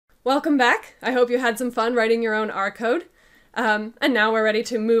Welcome back. I hope you had some fun writing your own R code. And now we're ready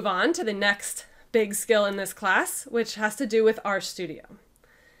to move on to the next big skill in this class, which has to do with RStudio.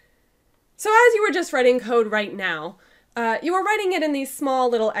 So as you were just writing code right now, you were writing it in these small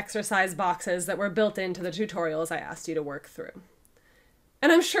little exercise boxes that were built into the tutorials I asked you to work through.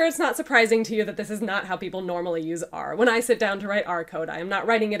 And I'm sure it's not surprising to you that this is not how people normally use R. When I sit down to write R code, I am not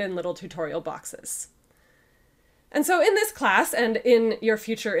writing it in little tutorial boxes. And so in this class, and in your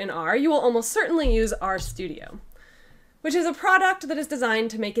future in R, you will almost certainly use RStudio, which is a product that is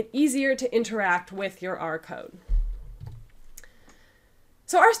designed to make it easier to interact with your R code.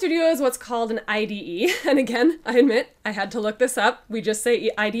 So RStudio is what's called an IDE, and again, I admit, I had to look this up. We just say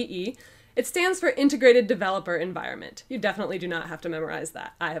IDE. It stands for Integrated Developer Environment. You definitely do not have to memorize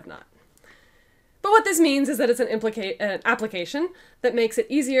that. I have not. But what this means is that it's an application that makes it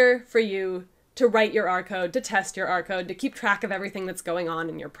easier for you to write your R code, to test your R code, to keep track of everything that's going on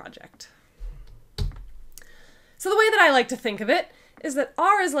in your project. So the way that I like to think of it is that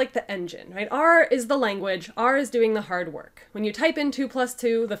R is like the engine, right? R is the language, R is doing the hard work. When you type in 2 +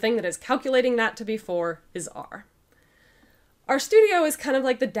 2, the thing that is calculating that to be 4 is R. RStudio is kind of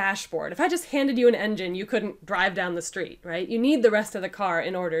like the dashboard. If I just handed you an engine, you couldn't drive down the street, right? You need the rest of the car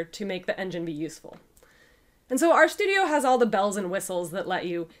in order to make the engine be useful. And so RStudio has all the bells and whistles that let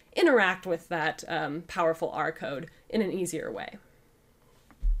you interact with that powerful R code in an easier way.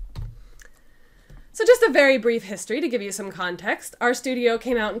 So just a very brief history to give you some context. RStudio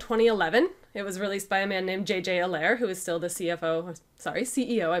came out in 2011. It was released by a man named JJ Allaire, who is still the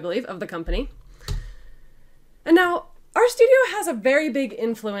CEO, I believe, of the company. And now, RStudio has a very big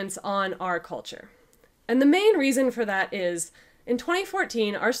influence on R culture. And the main reason for that is, in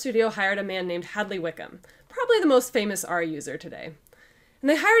 2014, RStudio hired a man named Hadley Wickham, probably the most famous R user today. And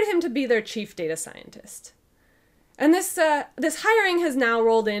they hired him to be their chief data scientist. And this hiring has now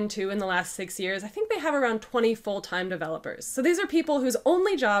rolled into, in the last 6 years, I think they have around 20 full-time developers. So these are people whose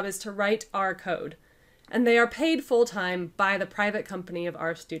only job is to write R code, and they are paid full-time by the private company of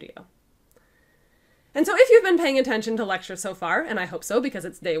RStudio. And so if you've been paying attention to lecture so far, and I hope so because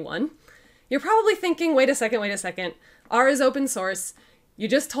it's day 1, you're probably thinking, wait a second, R is open source. You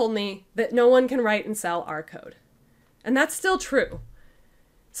just told me that no one can write and sell R code. And that's still true.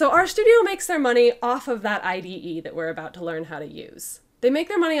 So RStudio makes their money off of that IDE that we're about to learn how to use. They make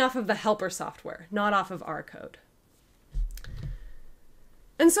their money off of the helper software, not off of R code.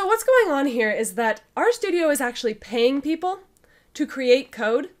 And so what's going on here is that RStudio is actually paying people to create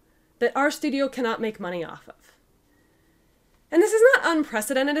code that RStudio cannot make money off of. And this is not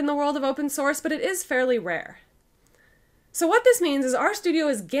unprecedented in the world of open source, but it is fairly rare. So what this means is RStudio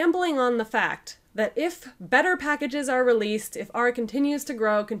is gambling on the fact that if better packages are released, if R continues to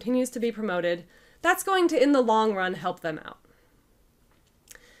grow, continues to be promoted, that's going to, in the long run, help them out.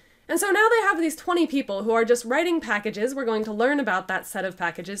 And so now they have these 20 people who are just writing packages. We're going to learn about that set of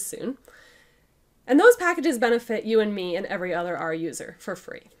packages soon. And those packages benefit you and me and every other R user for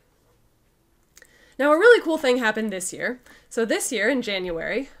free. Now, a really cool thing happened this year. So this year, in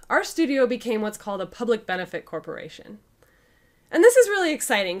January, RStudio became what's called a public benefit corporation. And this is really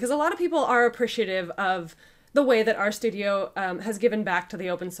exciting because a lot of people are appreciative of the way that RStudio has given back to the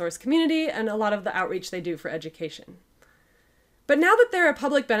open source community and a lot of the outreach they do for education. But now that they're a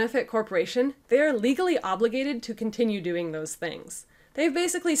public benefit corporation, they are legally obligated to continue doing those things. They've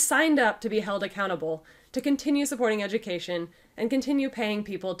basically signed up to be held accountable to continue supporting education and continue paying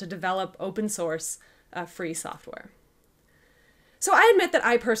people to develop open source free software. So I admit that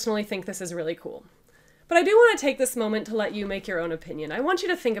I personally think this is really cool. But I do want to take this moment to let you make your own opinion. I want you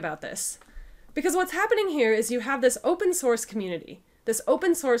to think about this. Because what's happening here is you have this open source community, this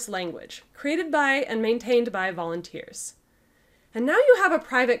open source language, created by and maintained by volunteers. And now you have a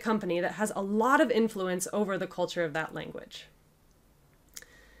private company that has a lot of influence over the culture of that language.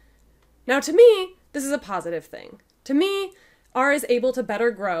 Now to me, this is a positive thing. To me, R is able to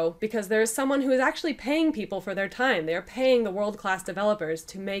better grow because there is someone who is actually paying people for their time. They are paying the world-class developers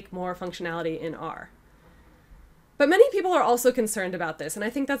to make more functionality in R. But many people are also concerned about this, and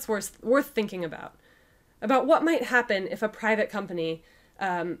I think that's worth thinking about what might happen if a private company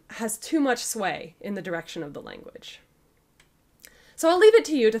has too much sway in the direction of the language. So I'll leave it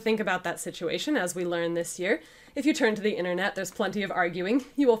to you to think about that situation as we learn this year. If you turn to the internet, there's plenty of arguing.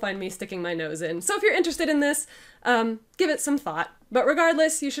 You will find me sticking my nose in. So if you're interested in this, give it some thought. But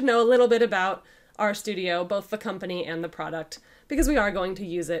regardless, you should know a little bit about RStudio, both the company and the product, because we are going to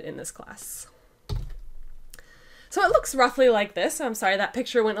use it in this class. So it looks roughly like this. I'm sorry, that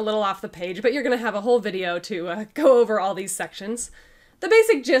picture went a little off the page, but you're going to have a whole video to go over all these sections. The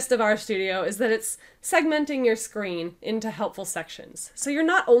basic gist of RStudio is that it's segmenting your screen into helpful sections. So you're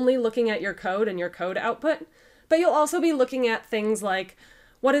not only looking at your code and your code output, but you'll also be looking at things like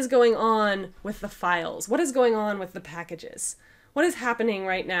what is going on with the files, what is going on with the packages, what is happening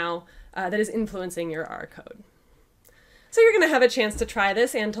right now that is influencing your R code. So you're going to have a chance to try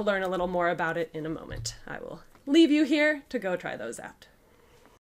this and to learn a little more about it in a moment. I will leave you here to go try those out.